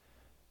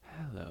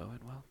Hello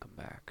and welcome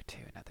back to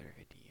another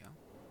video.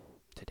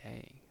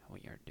 Today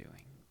we are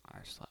doing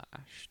r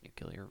slash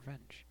nuclear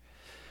revenge.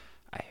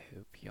 I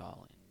hope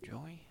y'all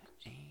enjoy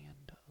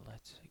and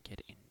let's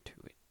get into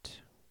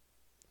it.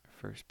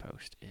 First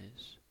post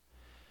is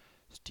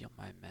steal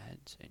my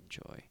meds,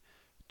 enjoy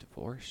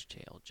divorce,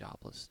 jail,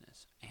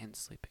 joblessness, and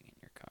sleeping in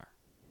your car.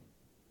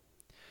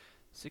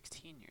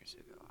 16 years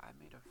ago, I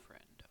made a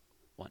friend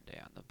one day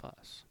on the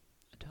bus.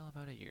 Until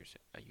about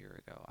a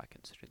year ago, I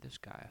considered this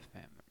guy a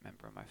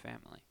member of my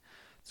family.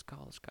 Let's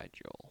call this guy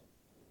Joel.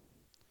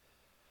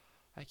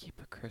 I keep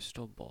a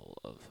crystal bowl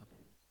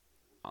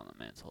on the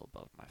mantle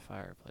above my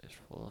fireplace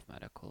full of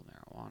medical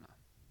marijuana.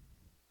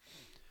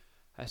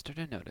 I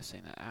started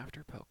noticing that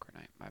after poker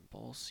night, my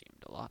bowl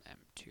seemed a lot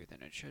emptier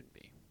than it should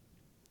be.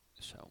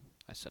 So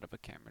I set up a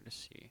camera to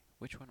see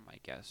which one of my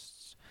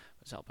guests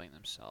was helping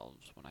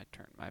themselves when I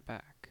turned my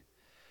back.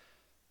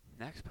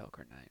 Next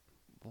poker night,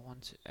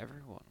 once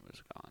everyone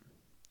was gone,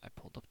 I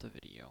pulled up the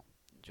video.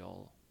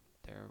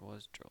 There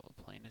was Joel,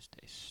 plain as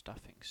day,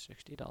 stuffing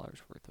 $60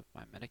 worth of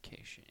my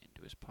medication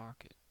into his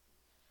pocket.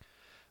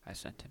 I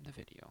sent him the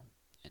video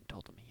and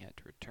told him he had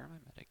to return my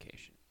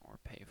medication or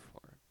pay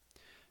for it,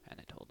 and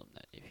I told him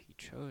that if he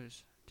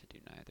chose to do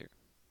neither,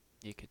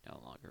 he could no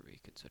longer be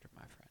considered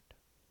my friend.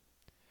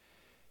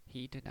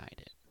 He denied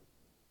it,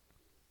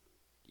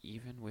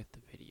 even with the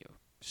video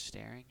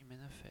staring him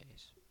in the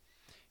face.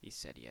 He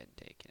said he hadn't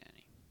taken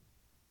any.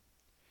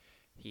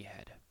 He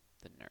had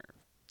the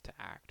nerve to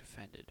act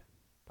offended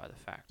by the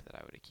fact that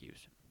I would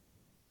accuse him.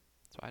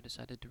 So I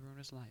decided to ruin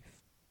his life.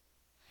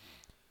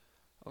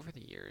 Over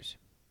the years,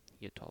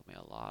 he had told me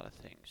a lot of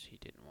things he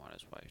didn't want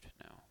his wife to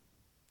know.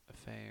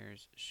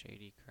 Affairs,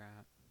 shady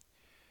crap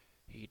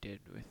he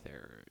did with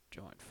their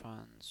joint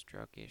funds,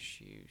 drug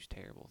issues,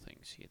 terrible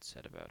things he had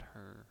said about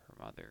her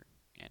mother,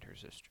 and her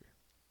sister.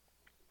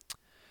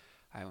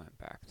 I went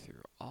back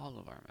through all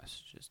of our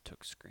messages,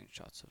 took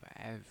screenshots of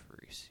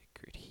every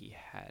secret he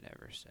had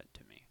ever said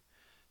to me.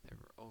 There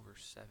were over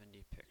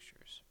 70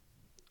 pictures.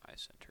 I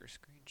sent her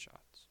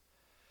screenshots.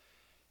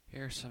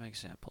 Here are some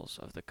examples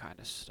of the kind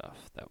of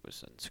stuff that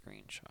was in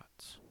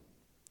screenshots.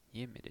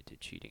 He admitted to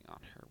cheating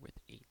on her with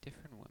 8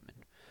 different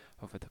women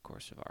over the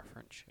course of our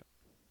friendship.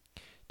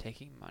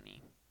 Taking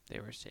money they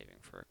were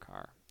saving for a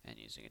car and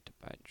using it to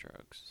buy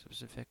drugs,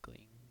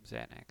 specifically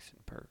Xanax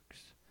and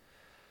Perks.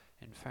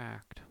 In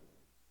fact,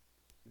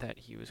 that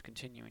he was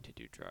continuing to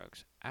do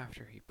drugs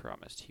after he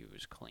promised he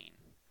was clean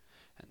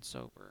and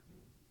sober.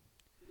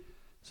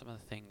 Some of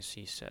the things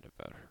he said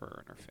about her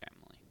and her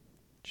family.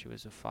 She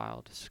was a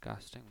foul,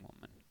 disgusting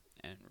woman,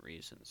 and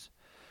reasons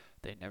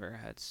they never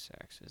had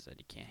sex is that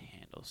he can't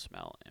handle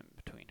smell in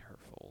between her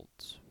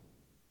folds.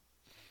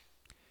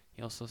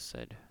 He also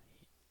said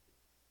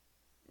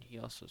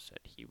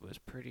he was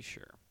pretty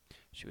sure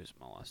she was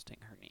molesting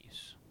her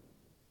niece,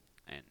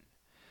 and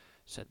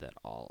said that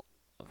all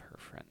of her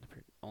friends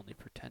only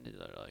pretended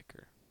they like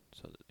her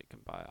so that they can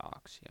buy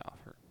Oxy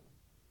off her.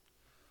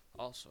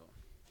 Also,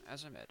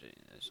 as I'm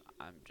editing this,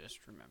 I'm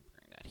just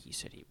remembering that he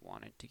said he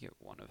wanted to get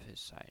one of his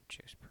side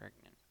chicks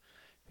pregnant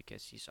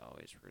because he's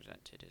always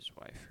resented his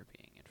wife for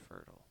being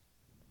infertile.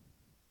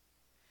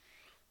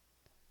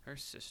 Her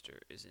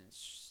sister is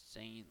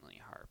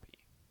insanely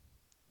harpy.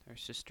 Her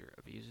sister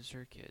abuses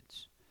her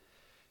kids.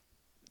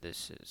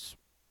 This is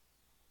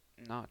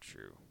not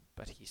true,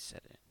 but he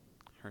said it.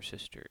 Her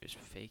sister is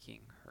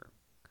faking her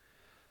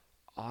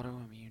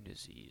autoimmune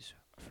disease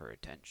for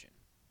attention.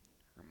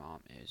 Her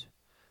mom is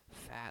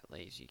fat,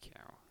 lazy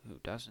cow who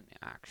doesn't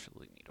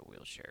actually need a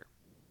wheelchair.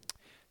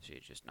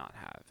 She's just not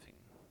having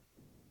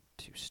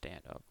to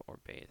stand up or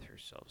bathe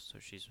herself, so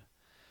she's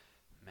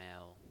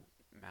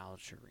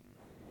malnouring.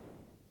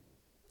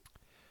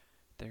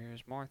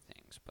 There's more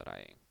things, but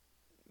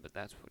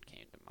that's what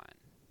came to mind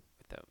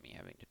without me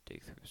having to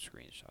dig through the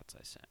screenshots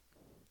I sent.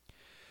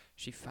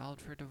 She filed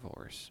for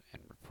divorce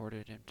and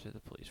reported him to the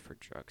police for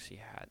drugs he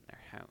had in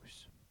their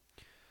house.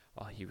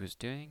 While he was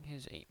doing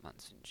his 8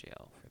 months in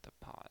jail for the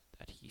pot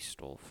that he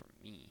stole from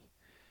me,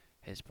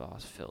 his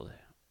boss filled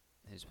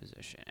his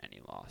position and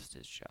he lost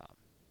his job.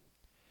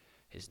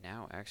 His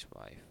now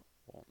ex-wife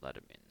won't let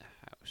him in the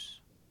house.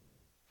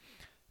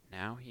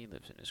 Now he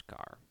lives in his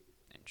car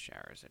and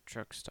showers at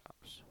truck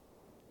stops.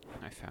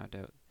 I found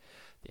out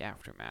the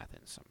aftermath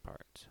in some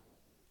parts.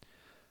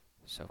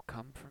 So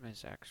come from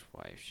his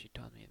ex-wife, she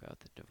told me about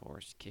the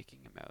divorce,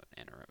 kicking him out,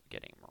 and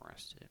getting him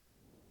arrested.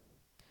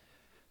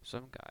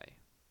 Someone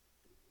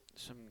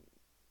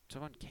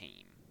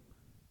came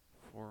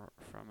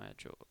from a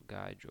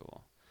guy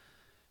Joel,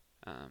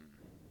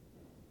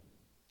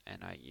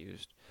 and I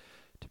used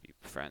to be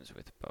friends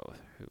with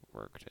both who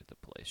worked at the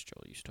place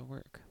Joel used to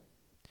work.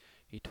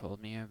 He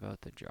told me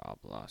about the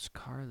job loss,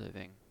 car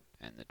living,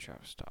 and the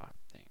truck stop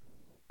thing.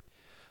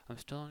 I'm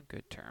still on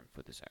good terms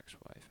with his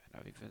ex-wife, and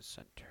I've even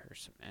sent her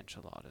some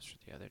enchiladas for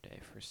the other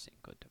day for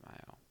Cinco de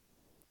Mayo.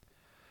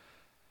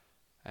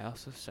 I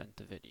also sent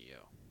the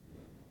video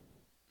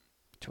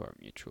to our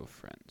mutual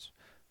friends,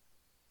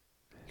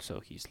 so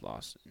he's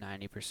lost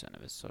 90%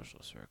 of his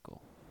social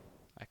circle.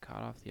 I cut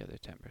off the other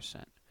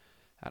 10%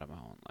 out of my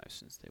own life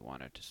since they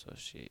wanted to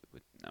associate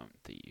with known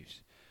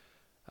thieves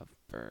of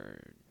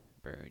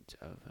birds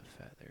of a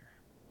feather.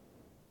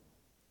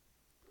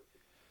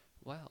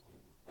 Well,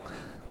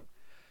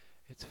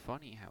 it's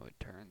funny how it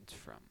turns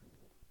from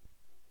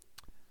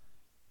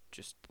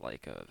just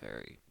like a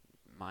very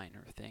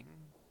minor thing,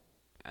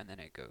 and then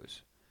it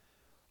goes,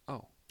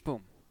 oh,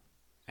 boom,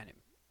 and it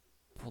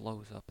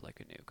blows up like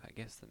a nuke. I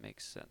guess that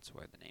makes sense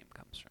where the name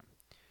comes from.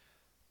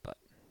 But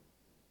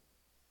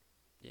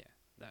yeah,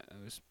 that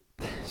was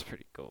that's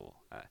pretty cool.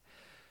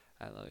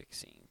 I like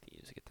seeing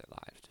thieves get their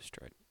lives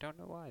destroyed. Don't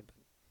know why, but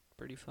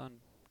pretty fun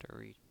to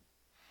read.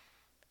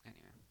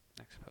 Anyway,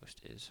 next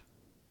post is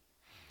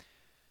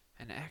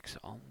an ex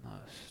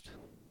almost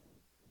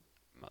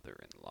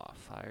mother-in-law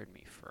fired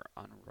me for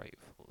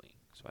unrightfully,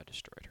 so I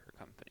destroyed her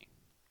company.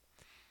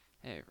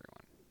 Hey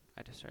everyone,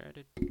 I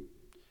decided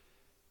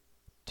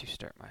to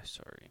start my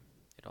story.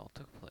 It all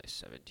took place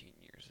 17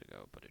 years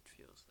ago, but it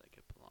feels like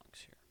it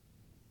belongs here.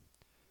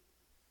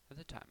 At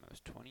the time, I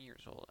was 20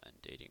 years old and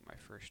dating my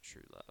first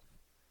true love.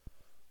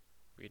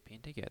 We had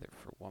been together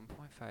for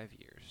 1.5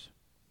 years.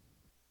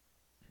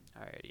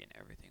 Alrighty, and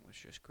everything was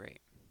just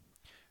great.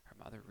 Her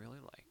mother really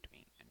liked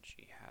me, and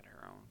she had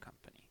her own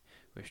company,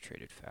 which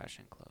traded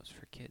fashion clothes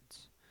for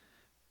kids.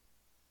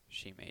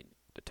 She made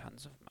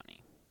tons of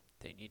money.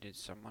 They needed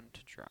someone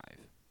to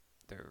drive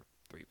their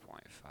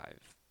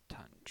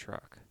 3.5-ton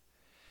truck,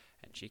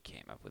 and she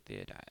came up with the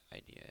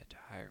idea to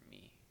hire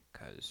me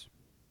because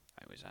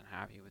I was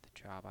unhappy with the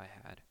job I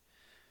had.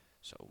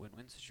 So a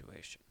win-win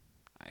situation.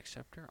 I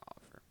accepted her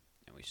offer,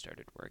 and we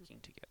started working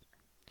together.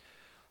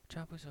 The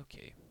job was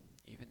okay,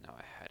 even though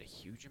I had a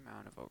huge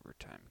amount of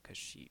overtime because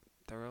she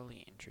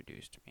thoroughly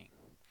introduced me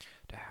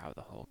to how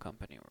the whole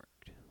company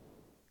worked.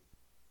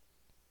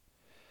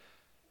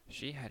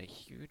 She had a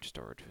huge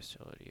storage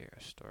facility,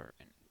 a store,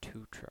 and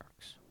 2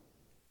 trucks.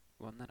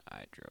 One that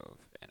I drove,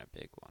 and a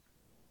big one.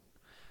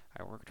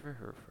 I worked for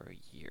her for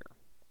a year,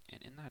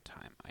 and in that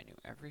time I knew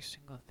every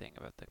single thing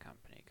about the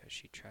company because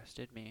she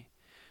trusted me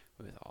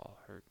with all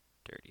her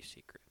dirty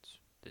secrets.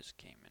 This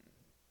came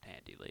in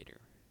handy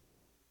later.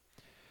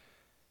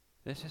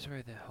 This is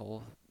where the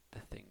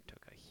thing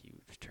took a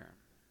huge turn.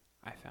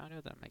 I found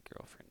out that my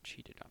girlfriend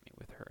cheated on me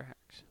with her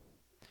ex,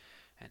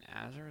 and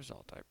as a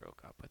result I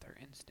broke up with her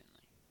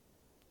instantly.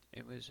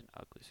 It was an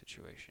ugly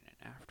situation,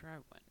 and after I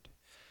went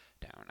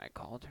down, I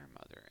called her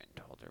mother and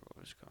told her what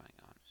was going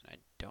on, and I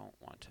don't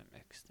want to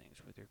mix things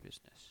with your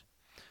business.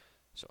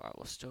 So I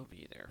will still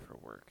be there for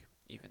work,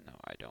 even though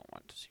I don't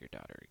want to see your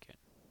daughter again.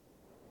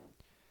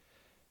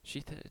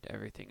 She said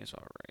everything is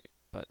alright,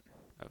 but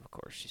of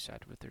course she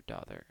sided with her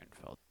daughter and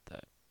felt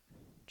that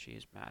she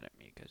is mad at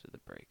me because of the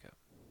breakup.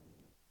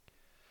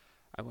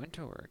 I went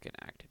to work and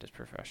acted as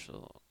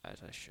professional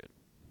as I should.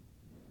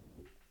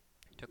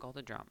 Took all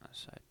the drama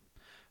aside.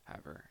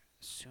 However,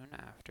 soon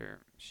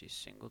after, she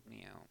singled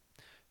me out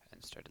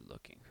and started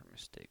looking for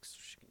mistakes so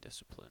she can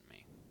discipline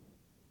me.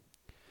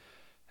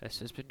 This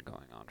has been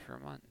going on for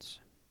months,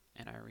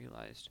 and I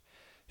realized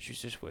she was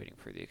just waiting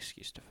for the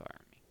excuse to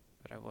fire me,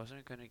 but I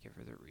wasn't going to give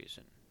her the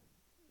reason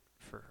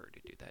for her to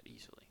do that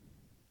easily.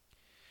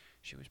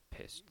 She was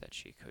pissed that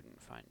she couldn't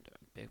find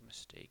a big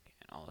mistake,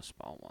 and all the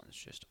small ones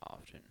just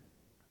often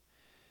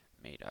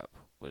made up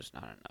was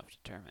not enough to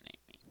terminate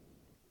me.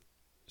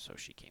 So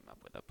she came up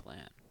with a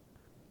plan.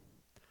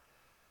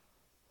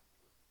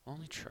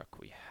 Only truck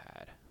we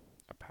had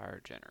a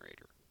power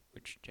generator,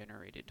 which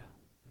generated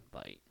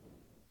light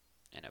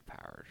and a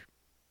power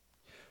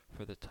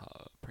for the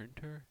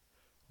printer,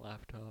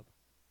 laptop,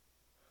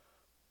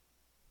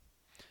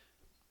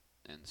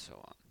 and so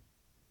on.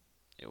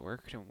 It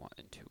worked in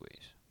 2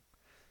 ways.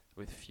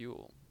 With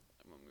fuel,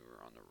 when we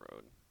were on the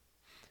road,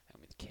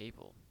 and with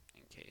cable,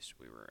 in case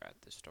we were at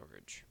the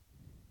storage.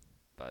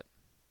 But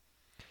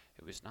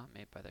it was not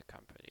made by the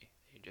company.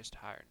 They just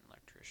hired an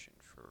electrician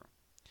for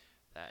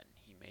that, and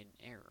he made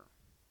an error.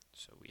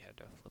 So we had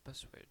to flip a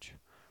switch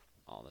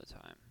all the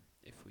time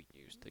if we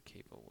used the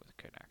cable with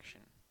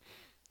connection.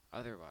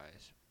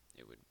 Otherwise,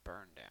 it would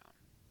burn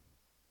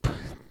down.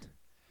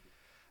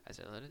 As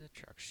I loaded the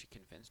truck, she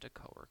convinced a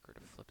coworker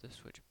to flip the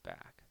switch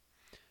back.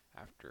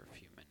 After a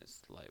few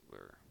minutes, the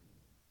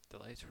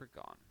lights were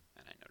gone,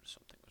 and I noticed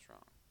something was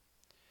wrong.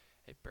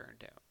 It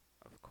burned out,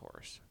 of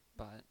course,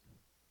 but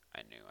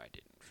I knew I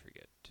didn't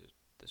forget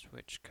the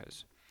switch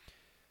because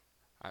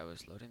I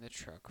was loading the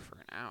truck for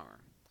an hour,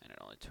 and it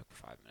only took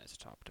 5 minutes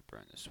top to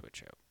burn the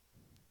switch out,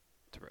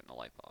 to burn the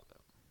light bulb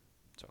out.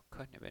 So it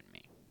couldn't have been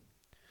me.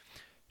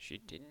 She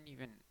didn't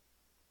even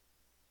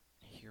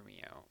hear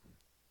me out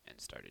and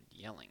started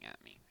yelling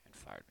at me and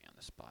fired me on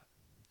the spot.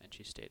 And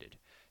she stated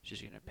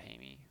she's going to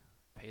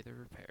pay the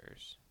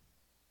repairs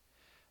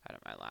out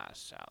of my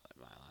last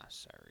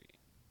salary,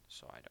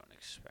 so I don't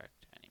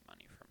expect any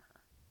money from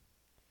her.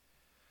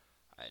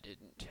 I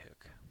didn't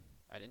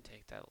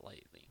take that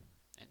lightly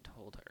and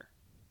told her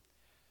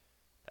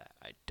that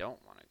I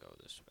don't want to go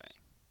this way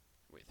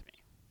with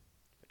me,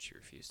 but she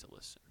refused to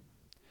listen.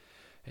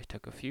 It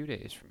took a few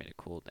days for me to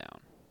cool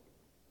down,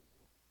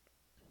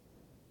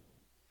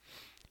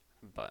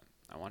 but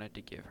I wanted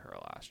to give her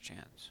a last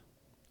chance.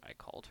 I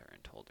called her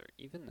and told her,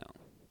 even though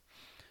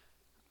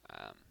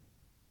um,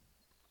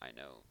 I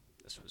know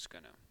this was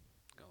gonna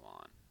go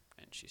on,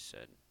 and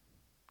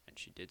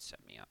she did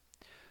set me up.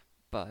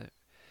 But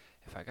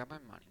if I got my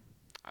money,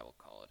 I will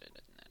call it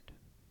an end.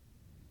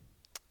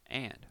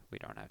 And we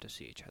don't have to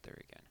see each other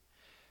again.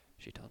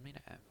 She told me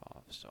to F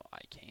off, so I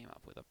came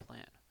up with a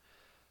plan.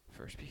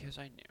 First, because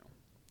I knew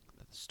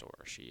that the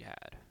store she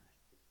had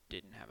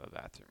didn't have a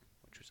bathroom,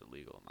 which was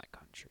illegal in my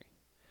country.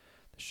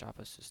 The shop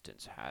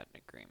assistants had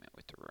an agreement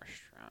with the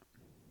restaurant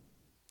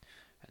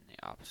and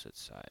the opposite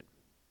side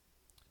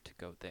to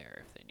go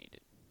there if they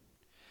needed.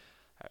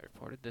 I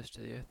reported this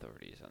to the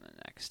authorities on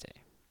the next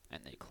day,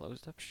 and they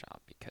closed up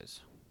shop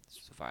because this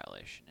was a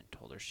violation and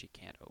told her she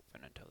can't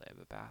open until they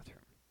have a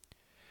bathroom.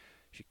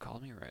 She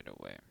called me right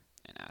away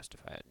and asked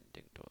if I had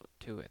anything to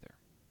do with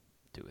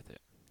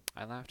it.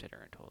 I laughed at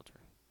her and told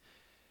her,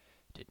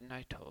 "Didn't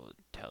I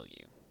tell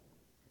you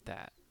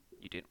that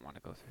you didn't want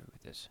to go through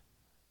this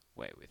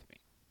way with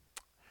me?"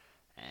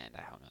 And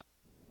I hung up.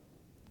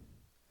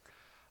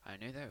 I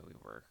knew that we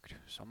worked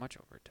so much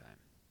overtime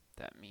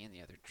that me and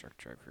the other truck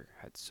driver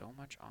had so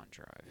much on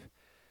drive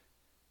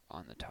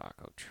on the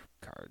taco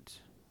cards,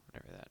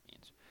 whatever that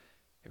means.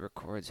 It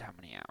records how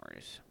many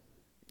hours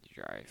you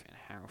drive and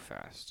how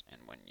fast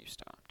and when you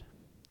stopped.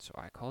 So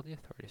I called the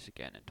authorities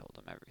again and told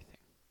them everything.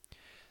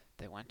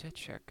 They went to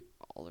check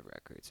all the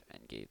records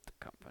and gave the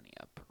company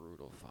a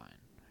brutal fine.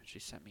 She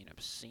sent me an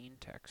obscene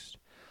text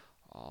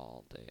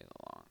all day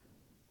long.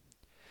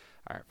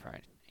 I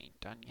replied, "Ain't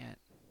done yet."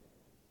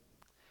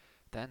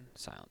 Then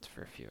silence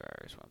for a few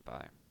hours went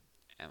by,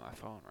 and my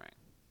phone rang.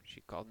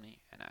 She called me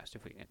and asked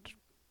if we could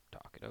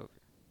talk it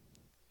over.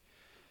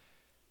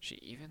 She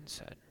even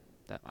said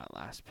that my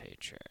last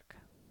paycheck,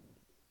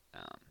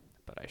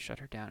 but I shut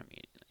her down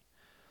immediately.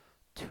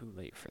 Too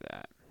late for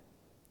that.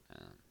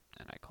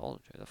 And I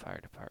called her the fire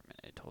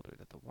department and told her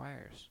that the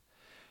wires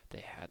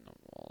they had in the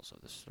walls of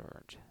the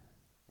storage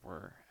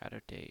were out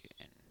of date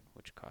and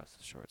which caused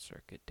the short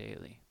circuit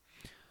daily.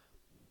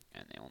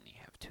 And they only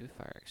have 2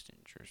 fire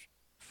extinguishers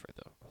for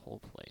the whole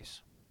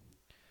place,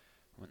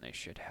 when they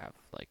should have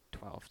like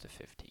 12 to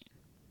 15.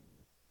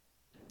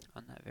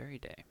 On that very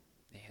day,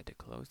 they had to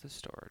close the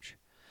storage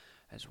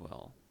as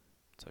well,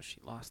 so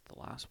she lost the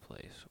last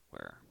place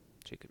where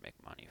she could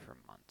make money for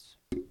months.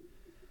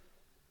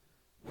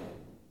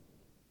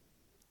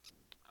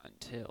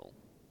 Until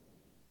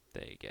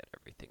they get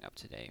everything up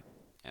to date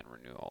and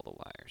renew all the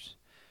wires,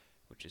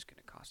 which is going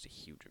to cost a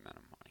huge amount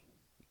of money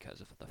because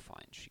of the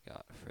fines she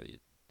got for the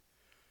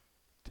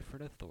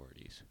different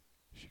authorities.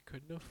 She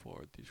couldn't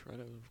afford these right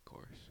out, of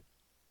course.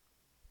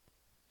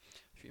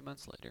 A few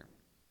months later,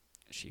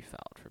 she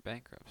filed for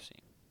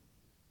bankruptcy.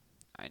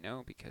 I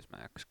know because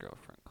my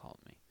ex-girlfriend called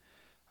me.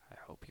 "I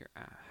hope you're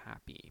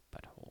happy,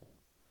 butthole.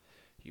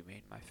 You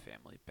made my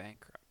family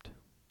bankrupt."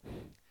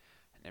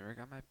 I never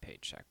got my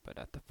paycheck, but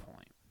at that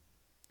point,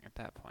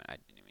 I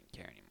didn't even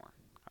care anymore.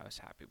 I was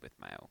happy with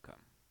my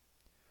outcome.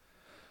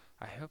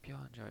 I hope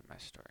y'all enjoyed my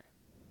story.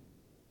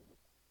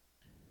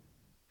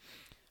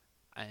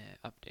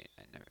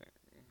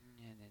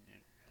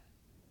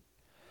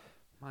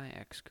 My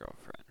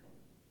ex-girlfriend.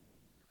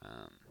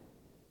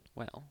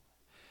 Well,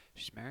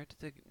 she's married to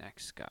the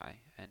next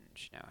guy, and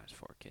she now has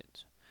 4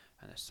 kids.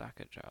 And the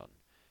second child,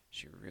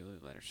 she really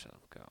let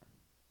herself go.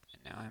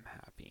 And now I'm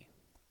happy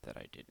that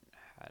I didn't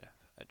have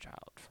a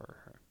child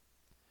for her.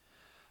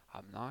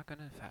 I'm not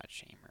gonna fat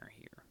shame her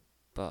here,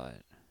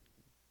 but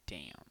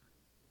damn.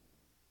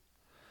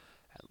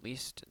 At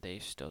least they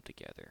still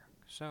together.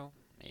 So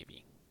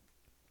maybe,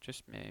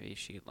 just maybe,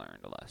 she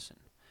learned a lesson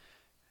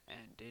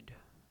and did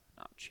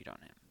not cheat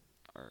on him,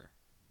 or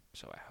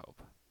so I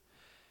hope.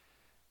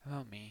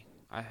 About me,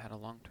 I had a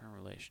long-term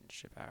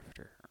relationship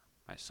after her.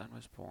 My son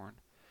was born,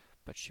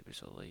 but she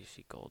was a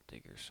lazy gold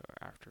digger, so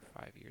after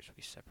 5 years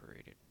we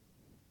separated.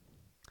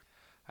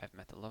 I've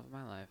met the love of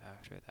my life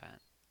after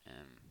that,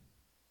 and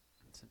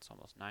since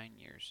almost 9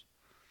 years,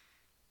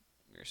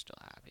 we're still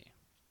happy.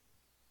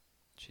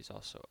 She's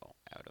also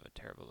out of a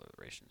terrible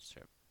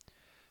relationship,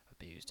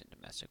 abused in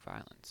domestic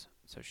violence,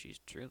 so she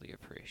truly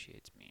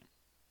appreciates me,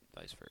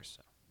 vice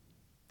versa.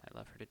 I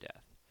love her to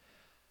death.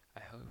 I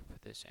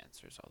hope this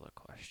answers all the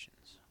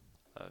questions.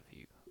 Love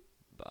you.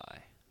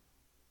 Bye.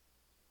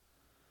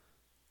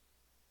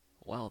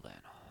 Well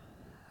then,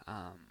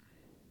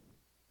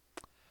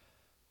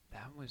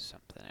 that was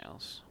something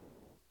else.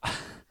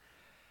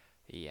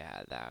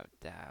 Yeah,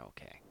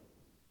 okay.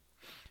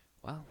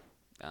 Well,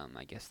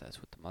 I guess that's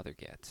what the mother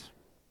gets.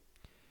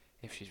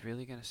 If she's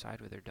really gonna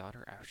side with her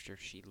daughter after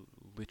she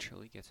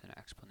literally gets an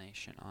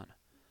explanation on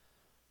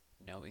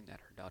knowing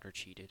that her daughter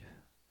cheated,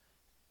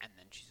 and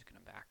then she's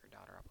gonna back her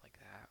daughter up like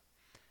that,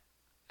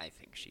 I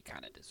think she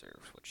kinda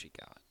deserves what she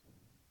got.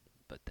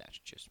 But that's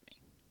just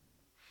me.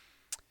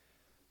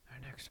 Our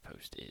next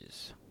post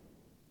is: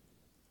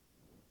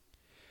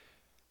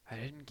 I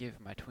didn't give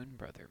my twin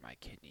brother my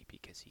kidney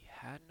because he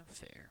had an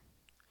affair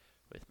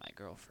with my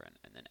girlfriend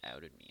and then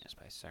outed me as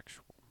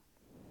bisexual.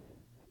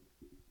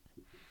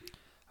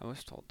 I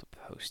was told to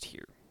post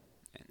here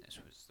in this this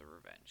was the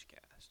Revenge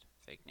Cast.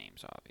 Fake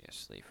names,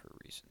 obviously, for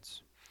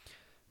reasons.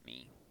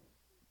 Me.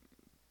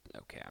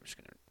 Okay, I'm just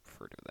gonna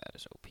refer to that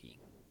as OP.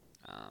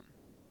 Um,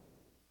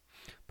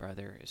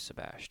 brother is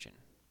Sebastian.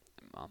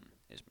 Mom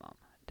is mom.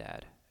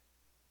 Dad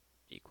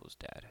equals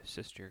dad.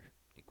 Sister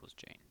equals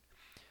Jane.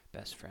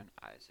 Best friend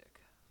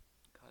Isaac.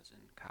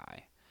 Cousin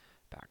Kai.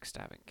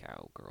 Backstabbing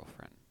cow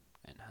girlfriend.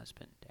 And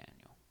husband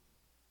Daniel.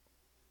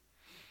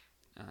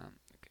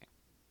 Okay.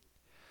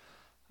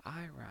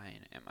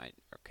 Ryan, and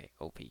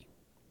OP,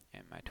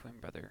 and my twin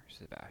brother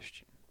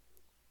Sebastian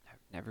have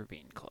never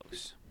been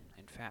close.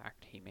 In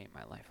fact, he made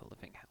my life a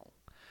living hell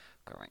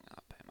growing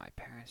up, and my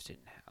parents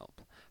didn't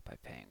help by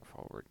paying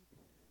forward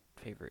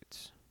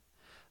favorites,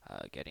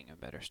 getting him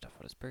better stuff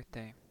on his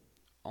birthday,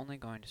 only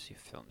going to see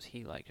films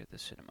he liked at the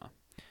cinema,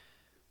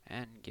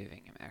 and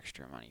giving him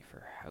extra money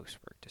for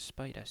housework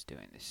despite us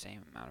doing the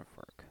same amount of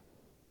work.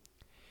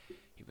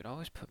 He would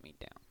always put me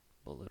down,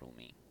 belittle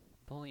me,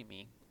 bully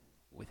me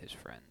with his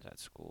friends at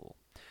school,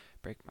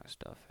 break my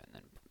stuff, and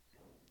then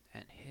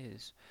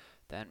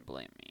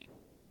blame me.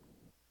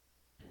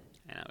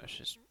 And I was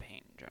just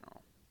pain in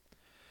general.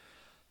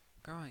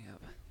 Growing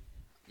up,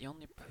 the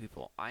only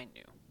people I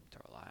knew to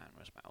rely on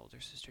was my older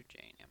sister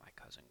Jane and my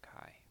cousin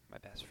Kai, my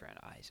best friend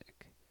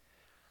Isaac,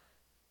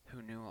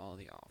 who knew all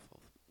the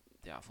awful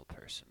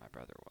person my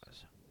brother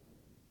was.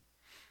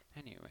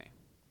 Anyway,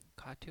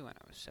 got to when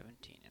I was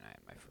 17 and I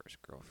had my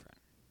first girlfriend,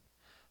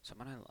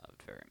 someone I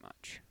loved very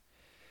much.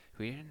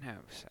 We didn't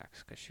have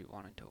sex because she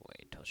wanted to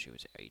wait till she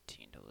was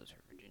 18 to lose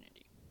her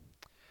virginity.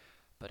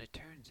 But it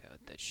turns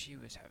out that she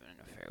was having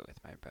an affair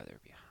with my brother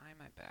behind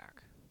my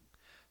back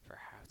for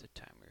half the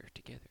time we were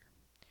together,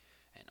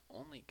 and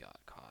only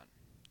got caught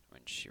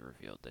when she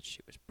revealed that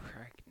she was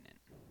pregnant.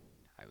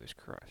 I was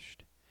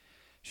crushed.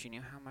 She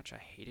knew how much I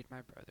hated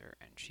my brother,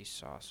 and she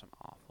saw some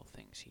awful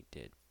things he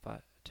did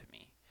to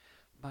me,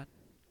 but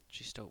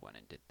she still went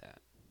and did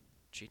that.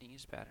 Cheating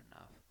is bad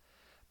enough,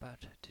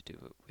 but to do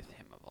it with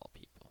him of all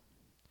people.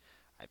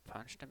 I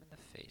punched him in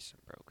the face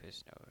and broke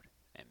his nose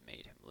and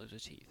made him lose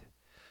his teeth.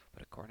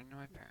 But according to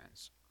my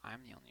parents,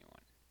 I'm the only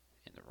one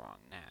in the wrong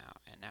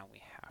now, and now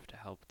we have to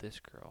help this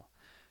girl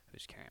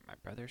who's carrying my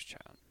brother's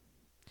child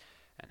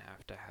and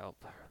have to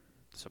help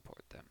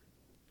support them.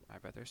 My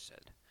brother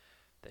said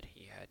that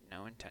he had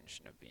no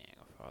intention of being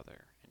a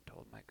father and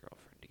told my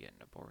girlfriend to get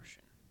an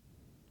abortion.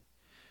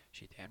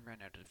 She then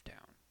ran out of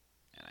town,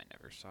 and I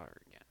never saw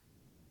her again.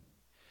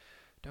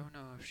 Don't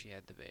know if she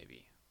had the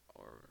baby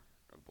or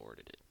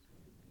aborted it.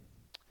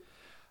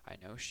 I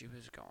know she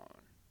was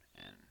gone,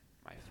 and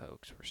my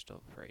folks were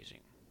still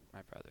praising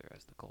my brother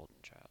as the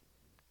golden child.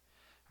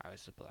 I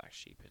was the black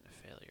sheep and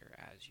the failure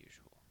as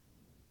usual.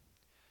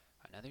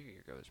 Another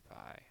year goes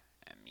by,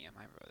 and me and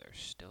my brother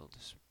still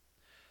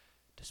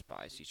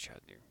despise each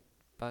other,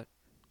 but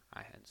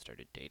I had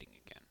started dating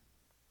again.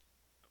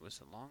 It was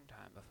a long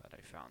time before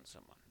I found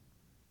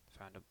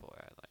a boy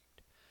I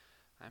liked.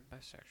 I'm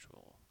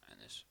bisexual, and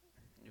this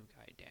new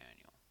guy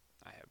Daniel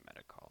I have met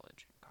at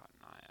college and caught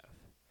an eye of.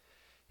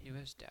 He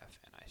was deaf,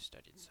 and I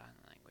studied sign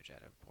language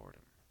out of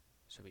boredom,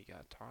 so we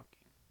got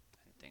talking,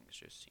 and things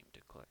just seemed to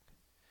click.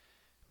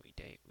 We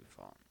date, we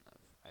fall in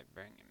love. I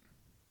bring him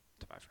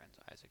to my friend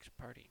Isaac's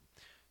party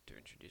to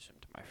introduce him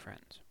to my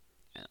friends,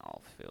 and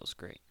all feels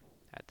great.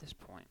 At this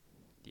point,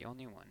 the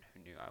only one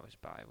who knew I was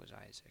bi was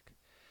Isaac.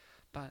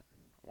 But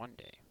one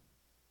day,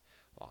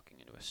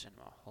 walking into a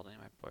cinema, holding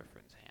my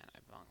boyfriend's hand,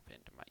 I bump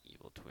into my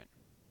evil twin.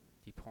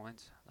 He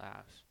points,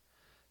 laughs,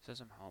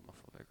 says I'm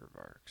homophobic, or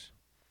barks,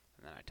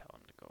 and then I tell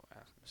him to go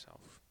F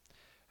himself,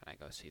 and I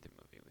go see the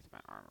movie with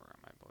my arm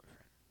around my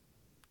boyfriend.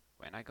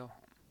 When I go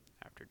home,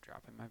 after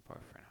dropping my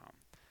boyfriend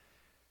home,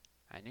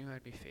 I knew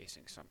I'd be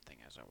facing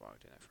something as I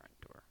walked in the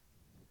front door.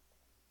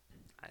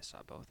 I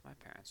saw both my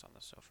parents on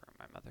the sofa and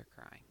my mother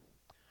crying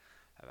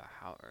about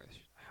how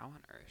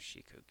on earth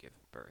she could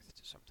give birth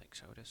to something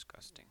so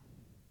disgusting.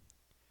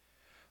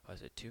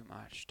 Was it too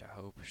much to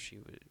hope she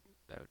would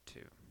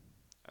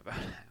about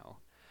how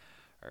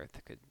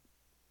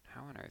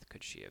on earth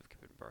could she have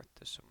given birth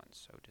to someone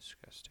so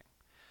disgusting?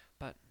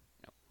 But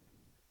no,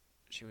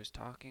 she was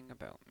talking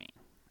about me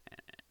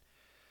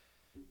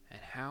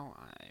and how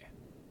I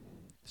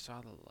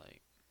saw the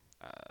light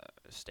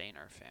stain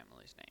our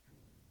family's name.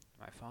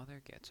 My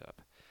father gets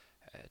up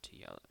to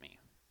yell at me,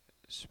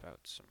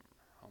 spouts some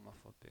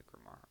homophobic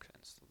remarks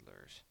and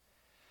slurs.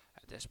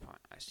 At this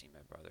point, I see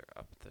my brother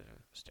up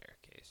the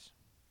staircase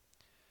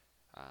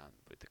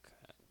with the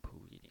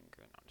poo-eating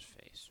grin on his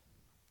face.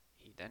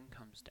 He then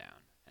comes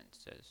down and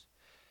says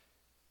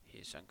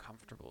he's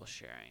uncomfortable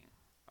sharing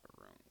a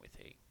room with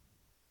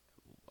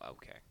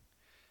okay.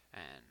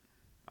 And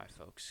my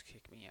folks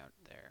kick me out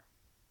there,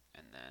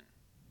 and then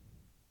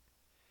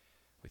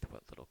with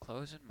what little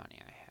clothes and money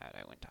I had,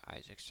 I went to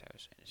Isaac's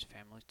house, and his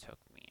family took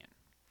me in,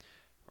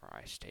 where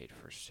I stayed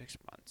for 6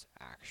 months,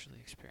 actually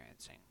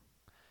experiencing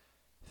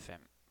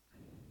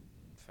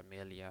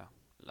familia,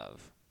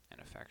 love,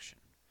 and affection.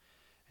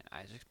 And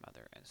Isaac's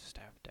mother and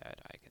stepdad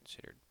I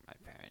considered my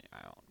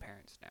own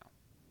parents now.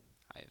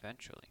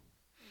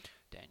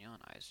 Daniel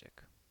and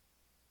Isaac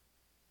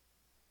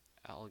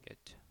I'll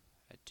get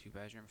a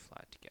two-bedroom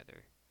flat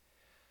together,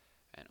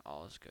 and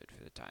all is good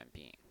for the time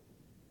being.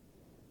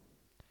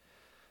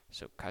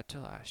 So cut to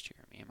last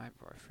year, me and my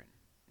boyfriend,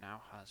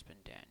 now husband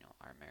Daniel,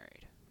 are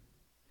married.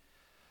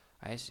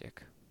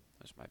 Isaac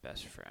was my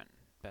best friend,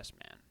 best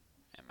man,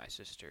 and my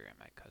sister and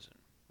my cousin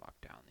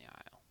walked down the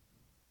aisle.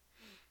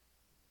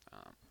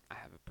 I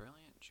have a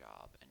brilliant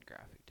job in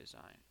graphic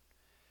design,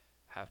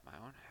 have my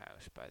own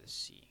house by the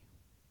sea,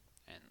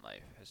 and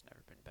life has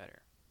never been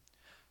better.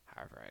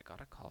 However, I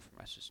got a call from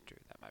my sister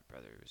that my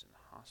brother was in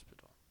the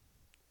hospital.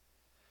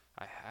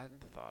 I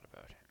hadn't thought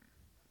about him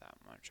that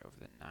much over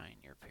the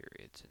 9-year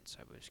period since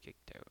I was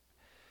kicked out,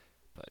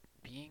 but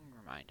being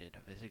reminded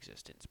of his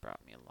existence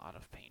brought me a lot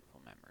of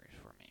painful memories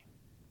for me.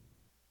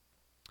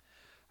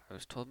 I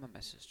was told by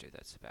my sister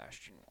that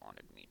Sebastian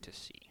wanted me to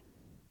see,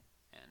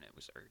 and it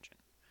was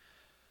urgent.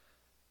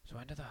 So I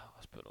went to the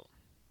hospital.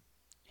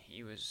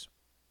 He was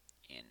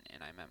in,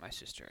 and I met my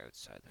sister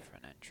outside the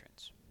front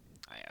entrance.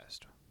 I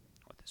asked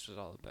what this was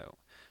all about,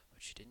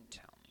 but she didn't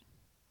tell me,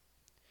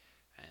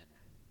 and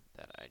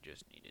that I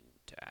just needed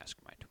to ask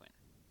my twin.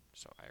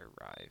 So I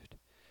arrived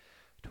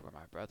to where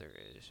my brother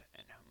is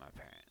and my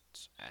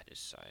parents at his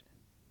side.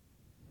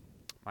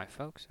 My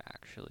folks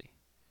actually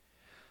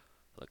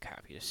look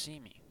happy to see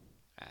me,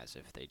 as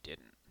if they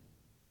didn't.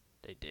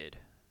 They did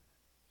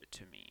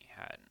to me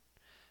hadn't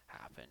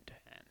happened,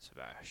 and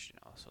Sebastian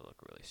also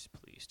looked really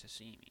pleased to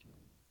see me.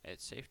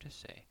 It's safe to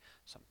say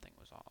something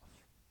was off.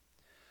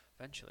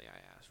 Eventually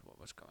I asked what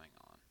was going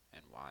on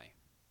and why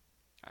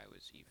I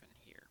was even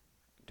here,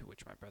 to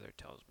which my brother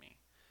tells me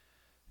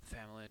the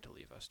family had to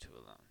leave us two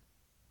alone.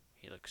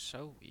 He looks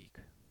so weak,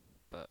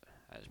 but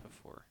as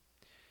before,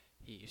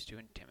 he used to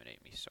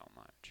intimidate me so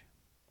much.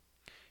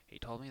 He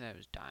told me that I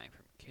was dying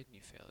from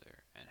kidney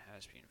failure and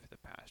has been for the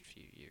past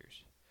few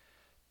years,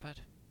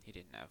 but he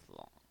didn't have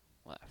long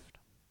left.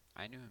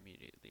 I knew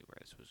immediately where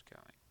this was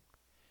going.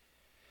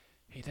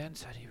 He then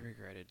said he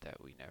regretted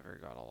that we never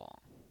got along,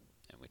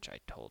 in which I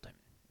told him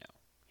no.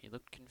 He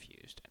looked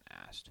confused and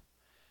asked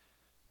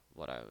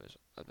what I was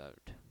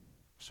about,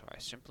 so I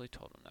simply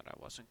told him that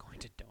I wasn't going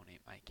to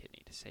donate my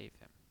kidney to save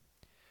him.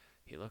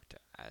 He looked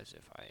as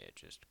if I had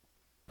just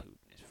pooed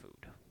in his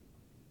food.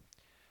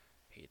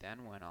 He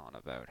then went on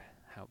about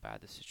how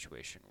bad the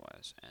situation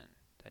was and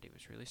that he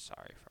was really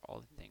sorry for all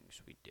the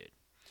things we did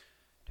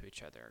to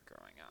each other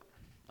growing up.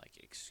 Like,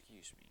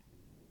 excuse me.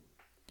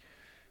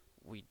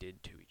 We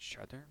did to each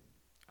other?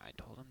 I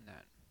told him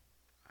that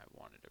I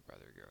wanted a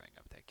brother growing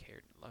up that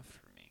cared and loved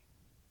for me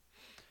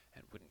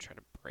and wouldn't try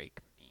to break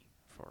me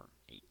for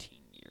 18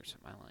 years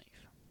of my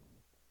life.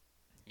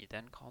 He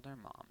then called our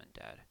mom and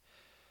dad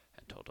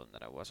and told them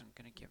that I wasn't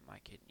going to give my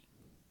kidney.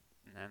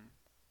 And then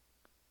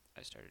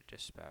I started to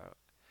spout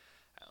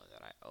out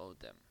that I owed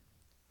them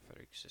for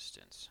their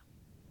existence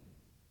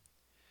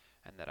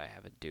and that I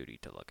have a duty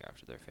to look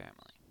after their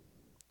family.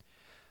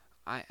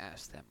 I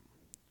asked them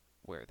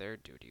where their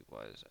duty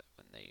was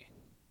when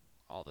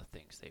all the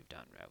things they've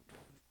done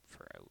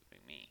for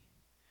outing me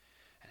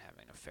and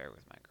having an affair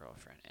with my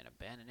girlfriend and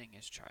abandoning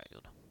his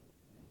child,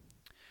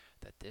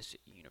 that this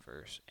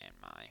universe and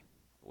my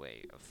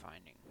way of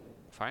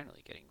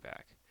finally getting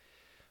back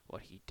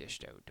what he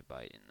dished out to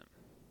bite in the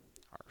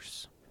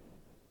arse.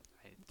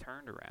 I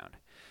turned around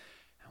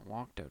and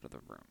walked out of the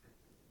room,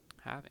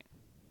 having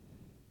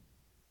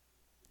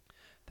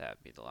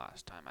that be the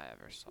last time I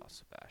ever saw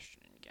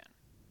Sebastian again.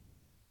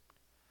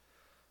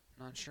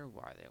 Not sure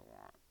why they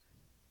want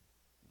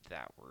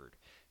that word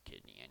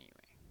kidney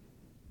anyway.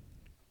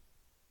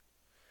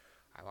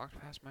 I walked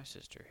past my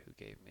sister, who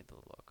gave me the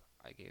look.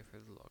 I gave her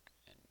the look,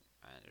 and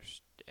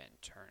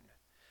turned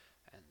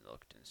and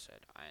looked and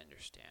said, "I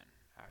understand."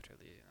 After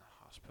leaving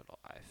the hospital,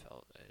 I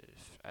felt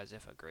as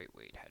if a great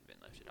weight had been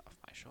lifted off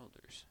my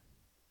shoulders.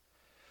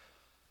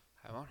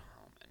 I went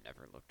home and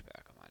never looked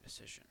back on my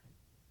decision.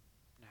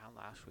 Now,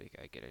 last week,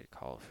 I get a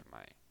call from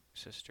my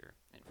sister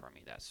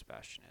informing me that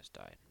Sebastian has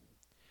died.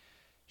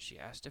 She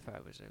asked if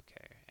I was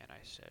okay, and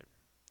I said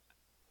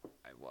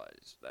I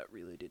was. That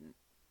really didn't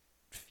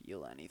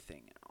feel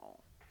anything in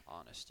all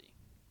honesty.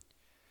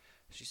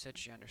 She said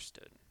she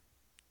understood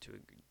to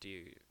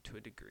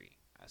a degree,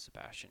 as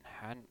Sebastian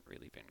hadn't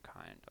really been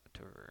kind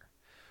to her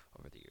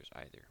over the years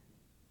either.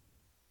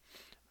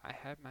 I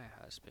had my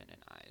husband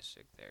and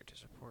Isaac there to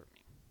support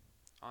me.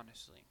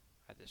 Honestly,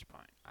 at this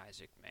point,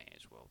 Isaac may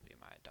as well be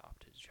my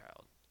adopted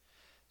child,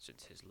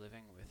 since his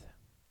living with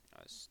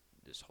us,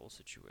 this whole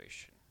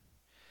situation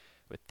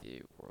with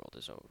the world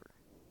is over.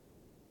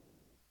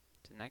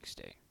 The next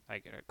day, I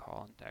get a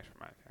call and text from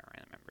my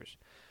family members,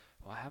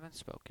 who I haven't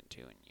spoken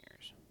to in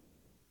years,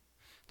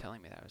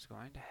 telling me that I was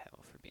going to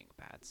hell for being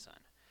a bad son,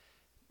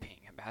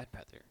 being a bad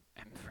brother,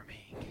 and for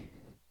being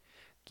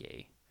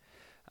gay,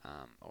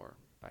 or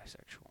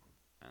bisexual,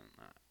 and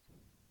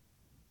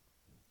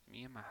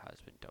me and my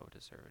husband don't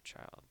deserve a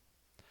child.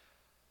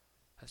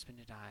 Husband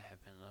and I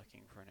have been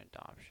looking for an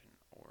adoption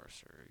or a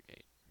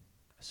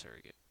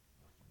surrogate.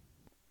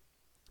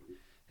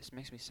 This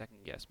makes me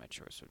second guess my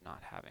choice of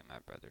not having my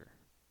brother,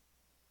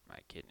 my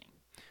kidney,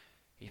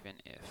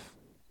 even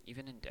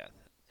in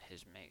death,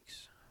 his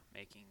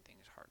making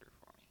things harder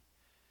for me.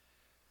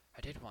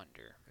 I did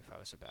wonder if I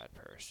was a bad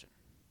person,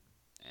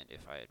 and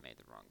if I had made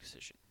the wrong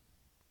decision,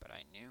 but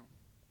I knew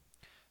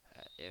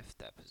that if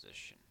that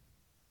position,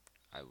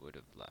 I would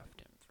have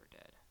left him for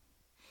dead.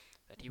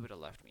 That he would have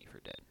left me for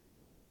dead.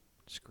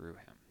 Screw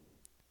him.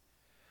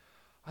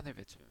 Other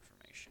bits of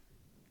information.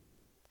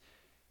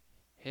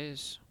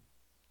 His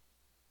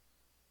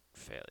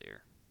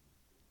failure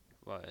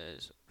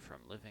was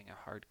from living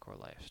a hardcore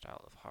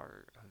lifestyle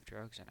of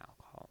drugs and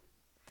alcohol.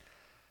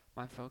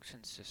 My folks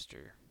and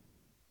sister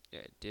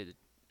did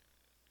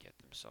get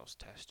themselves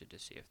tested to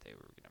see if they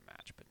were going to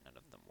match, but none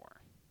of them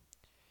were.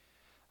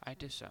 I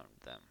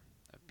disowned them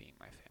of being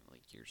my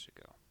family years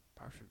ago,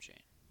 apart from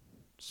Jane.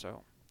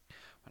 So,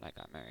 when I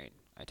got married,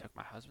 I took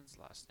my husband's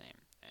last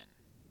name and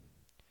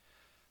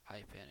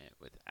hyphen it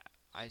with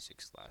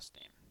Isaac's last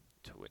name,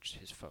 to which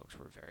his folks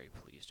were very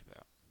pleased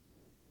about.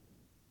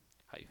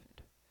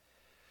 Hyphened.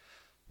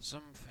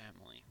 Some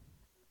family,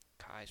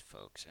 Kai's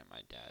folks and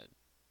my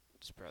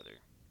dad's brother,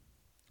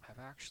 have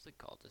actually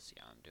called to see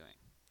how I'm doing,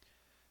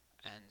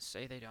 and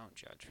say they don't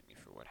judge me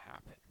for what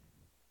happened.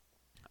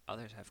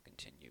 Others have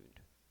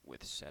continued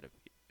with said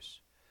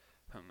abuse,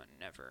 whom I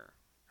never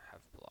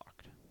have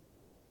blocked.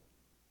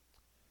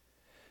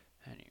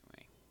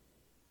 Anyway,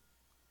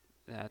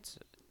 that's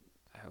it.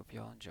 I hope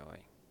y'all enjoy,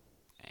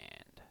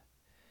 and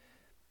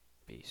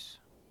peace.